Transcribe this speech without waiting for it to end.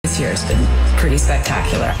year has been pretty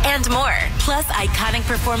spectacular. And more. Plus iconic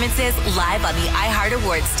performances live on the iHeart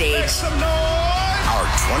Awards stage. Our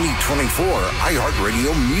 2024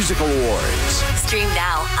 iHeartRadio Music Awards. Stream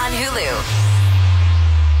now on Hulu.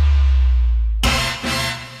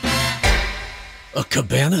 A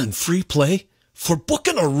cabana and free play? For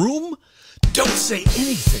booking a room? Don't say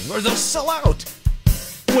anything or they'll sell out.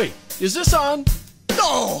 Wait, is this on?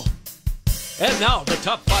 No! And now the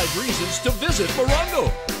top 5 reasons to visit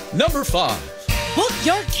Morongo. Number 5. Book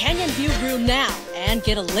your Canyon View room now and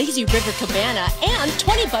get a lazy river cabana and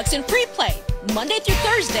 $20 in free play. Monday through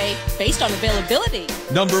Thursday, based on availability.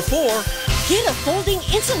 Number 4. Get a folding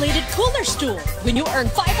insulated cooler stool when you earn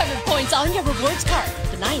 500 points on your rewards card.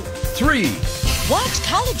 The 9th. 3. Watch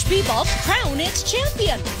college b-ball crown its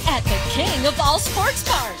champion at the king of all sports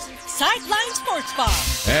bars, Sideline Sports Bar.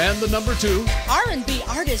 And the number 2. R&B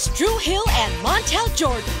artists Drew Hill and Montel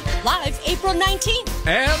Jordan, live April 19th.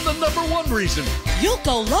 And the number 1 reason. You'll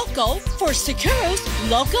go loco for Sakuro's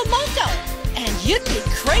Loco Moco. And you'd be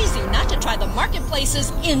crazy not to try the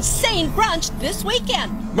Marketplace's insane brunch this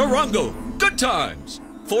weekend. Morongo, good times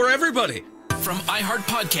for everybody. From iHeart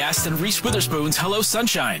Podcast and Reese Witherspoon's Hello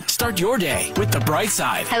Sunshine. Start your day with The Bright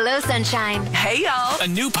Side. Hello, Sunshine. Hey, y'all. A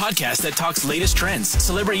new podcast that talks latest trends,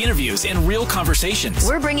 celebrity interviews, and real conversations.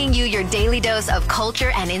 We're bringing you your daily dose of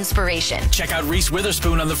culture and inspiration. Check out Reese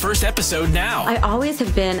Witherspoon on the first episode now. I always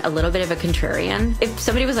have been a little bit of a contrarian. If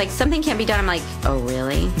somebody was like, something can't be done, I'm like, oh,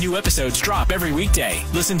 really? New episodes drop every weekday.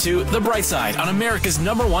 Listen to The Bright Side on America's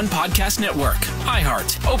 #1 podcast network,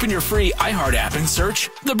 iHeart. Open your free iHeart app and search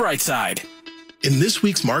The Bright Side. In this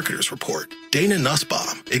week's Marketers Report, Dana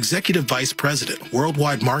Nussbaum, Executive Vice President,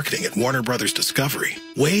 Worldwide Marketing at Warner Brothers Discovery,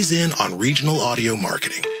 weighs in on regional audio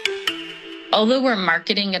marketing. Although we're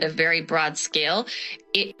marketing at a very broad scale,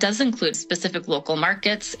 it does include specific local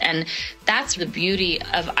markets, and that's the beauty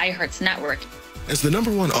of iHeart's network. As the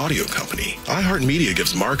 #1 audio company, iHeartMedia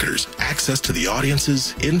gives marketers access to the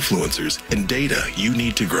audiences, influencers, and data you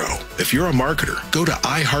need to grow. If you're a marketer, go to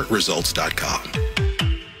iHeartResults.com.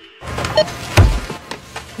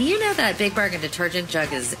 You know that Big Bargain detergent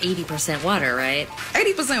jug is 80% water, right?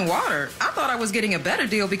 80% water? I thought I was getting a better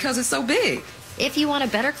deal because it's so big. If you want a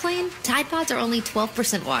better clean, Tide Pods are only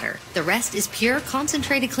 12% water. The rest is pure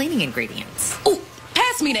concentrated cleaning ingredients. Ooh,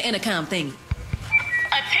 pass me the intercom thing.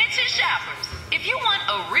 Attention shoppers. If you want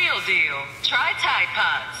a real deal, try Tide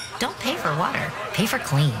Pods. Don't pay for water. Pay for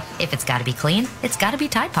clean. If it's got to be clean, it's got to be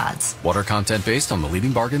Tide Pods. Water content based on the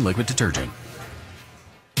leading bargain liquid detergent.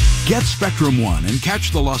 Get Spectrum One and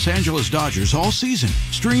catch the Los Angeles Dodgers all season.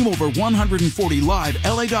 Stream over 140 live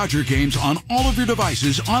LA Dodger games on all of your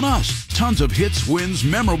devices on us. Tons of hits, wins,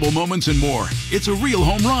 memorable moments, and more. It's a real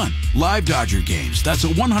home run. Live Dodger games. That's a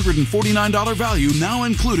 $149 value now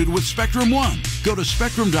included with Spectrum One. Go to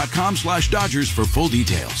spectrum.com/Dodgers for full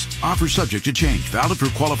details. Offer subject to change. Valid for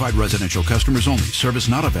qualified residential customers only. Service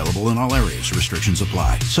not available in all areas. Restrictions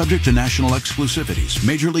apply. Subject to national exclusivities.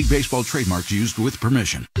 Major League Baseball trademarks used with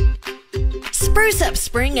permission. Spruce up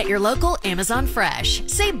spring at your local Amazon Fresh.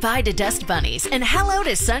 Say bye to dust bunnies and hello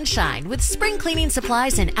to sunshine with spring cleaning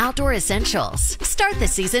supplies and outdoor essentials. Start the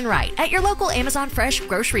season right at your local Amazon Fresh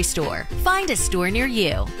grocery store. Find a store near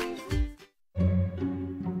you.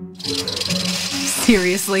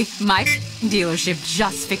 Seriously, my dealership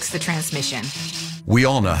just fixed the transmission. We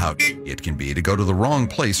all know how it can be to go to the wrong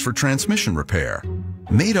place for transmission repair.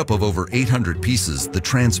 Made up of over 800 pieces, the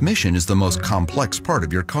transmission is the most complex part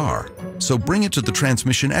of your car. So bring it to the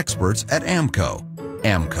transmission experts at AMCO.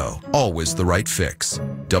 AMCO, always the right fix.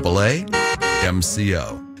 AA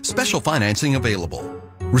MCO. Special financing available.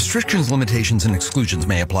 Restrictions, limitations, and exclusions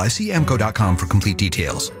may apply. See AMCO.com for complete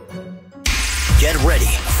details. Get ready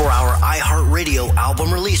for our iHeartRadio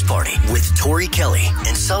album release party with Tori Kelly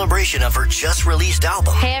in celebration of her just released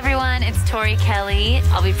album. Hey everyone, it's Tori Kelly.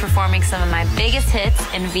 I'll be performing some of my biggest hits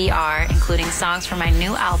in VR, including songs from my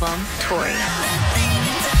new album, Tori.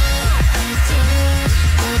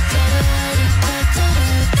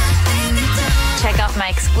 Check out my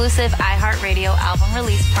exclusive iHeartRadio album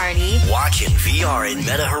release party. Watch in VR in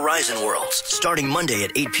Meta Horizon Worlds, starting Monday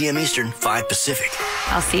at 8 p.m. Eastern, 5 Pacific.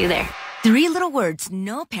 I'll see you there. 3 little words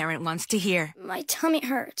no parent wants to hear. My tummy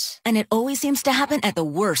hurts. And it always seems to happen at the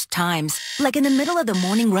worst times. Like in the middle of the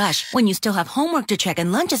morning rush, when you still have homework to check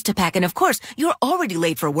and lunches to pack, and of course, you're already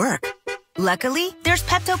late for work. Luckily, there's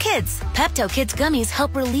Pepto Kids. Pepto Kids gummies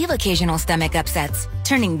help relieve occasional stomach upsets,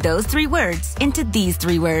 turning those 3 words into these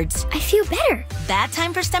 3 words. I feel better. Bad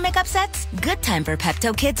time for stomach upsets? Good time for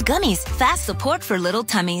Pepto Kids gummies. Fast support for little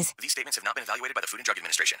tummies. These statements have not been evaluated by the Food and Drug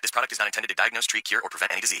Administration. This product is not intended to diagnose, treat, cure, or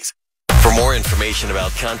prevent any disease. For more information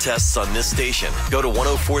about contests on this station, go to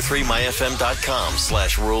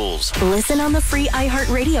 1043myfm.com/rules. Listen on the free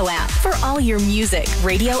iHeartRadio app for all your music,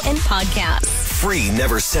 radio, and podcasts. Free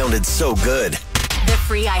never sounded so good. The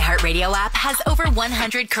free iHeartRadio app has over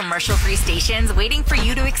 100 commercial-free stations waiting for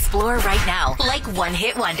you to explore right now, like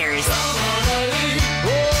one-hit wonders.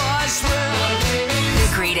 The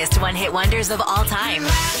greatest one-hit wonders of all time.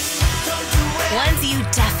 Ones you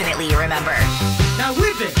definitely remember. Now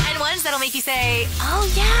whip it! And ones that'll make you say, oh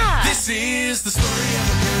yeah. This is the story of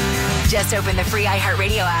a girl. Just open the free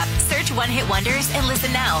iHeartRadio app, search One Hit Wonders, and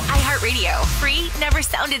listen now. iHeartRadio. Free never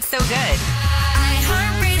sounded so good.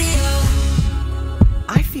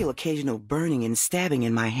 I feel occasional burning and stabbing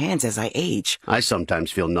in my hands as I age. I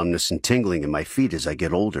sometimes feel numbness and tingling in my feet as I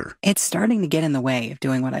get older. It's starting to get in the way of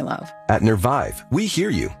doing what I love. At Nervive, we hear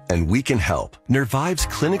you, and we can help. Nervive's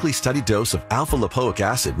clinically studied dose of alpha-lipoic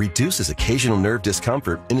acid reduces occasional nerve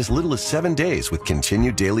discomfort in as little as 7 days with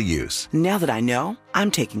continued daily use. Now that I know,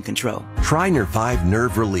 I'm taking control. Try Nervive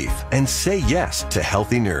Nerve Relief and say yes to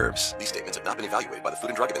healthy nerves. These statements have not been evaluated by the Food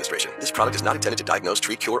and Drug Administration. This product is not intended to diagnose,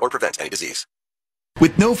 treat, cure, or prevent any disease.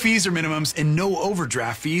 With no fees or minimums and no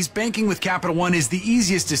overdraft fees, banking with Capital One is the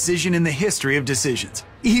easiest decision in the history of decisions.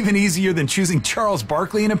 Even easier than choosing Charles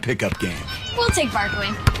Barkley in a pickup game. We'll take Barkley.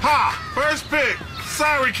 Ha! First pick.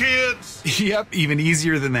 Sorry, kids. Yep, even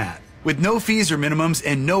easier than that. With no fees or minimums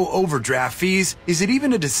and no overdraft fees, is it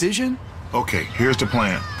even a decision? Okay, here's the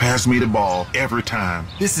plan. Pass me the ball every time.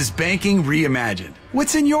 This is banking reimagined.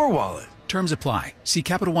 What's in your wallet? Terms apply. See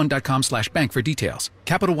CapitalOne.com/bank for details.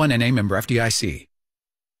 Capital One NA, member FDIC.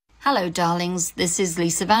 Hello, darlings. This is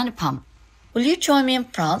Lisa Vanderpump. Will you join me in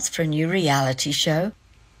France for a new reality show?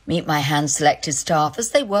 Meet my hand-selected staff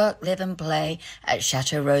as they work, live and play at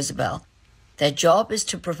Chateau Rosabelle. Their job is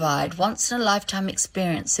to provide once-in-a-lifetime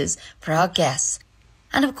experiences for our guests.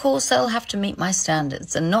 And of course, they'll have to meet my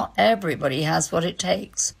standards, and not everybody has what it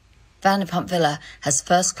takes. Vanderpump Villa has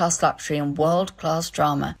first-class luxury and world-class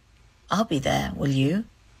drama. I'll be there, will you?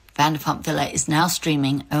 Vanderpump Villa is now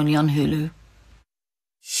streaming only on Hulu.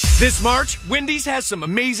 This March, Wendy's has some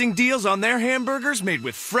amazing deals on their hamburgers made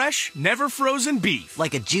with fresh, never frozen beef.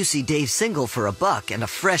 Like a juicy Dave's single for $1 and a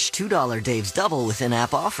fresh $2 Dave's double with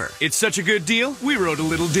in-app offer. It's such a good deal, we wrote a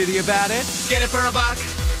little ditty about it. Get it for $1.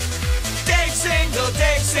 Dave's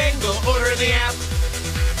single, order in the app.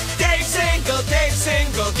 Dave's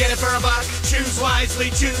single, get it for $1. Choose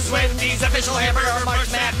wisely, choose Wendy's, official hamburger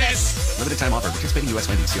March Madness. Limited time offer. Participating U.S.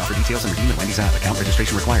 Wendy's. See offer details and redeem at Wendy's app. Account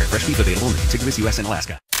registration required. Fresh beef available in the contiguous U.S. and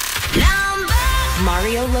Alaska.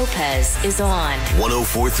 Mario Lopez is on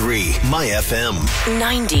 1043 My FM.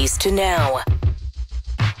 90s to now.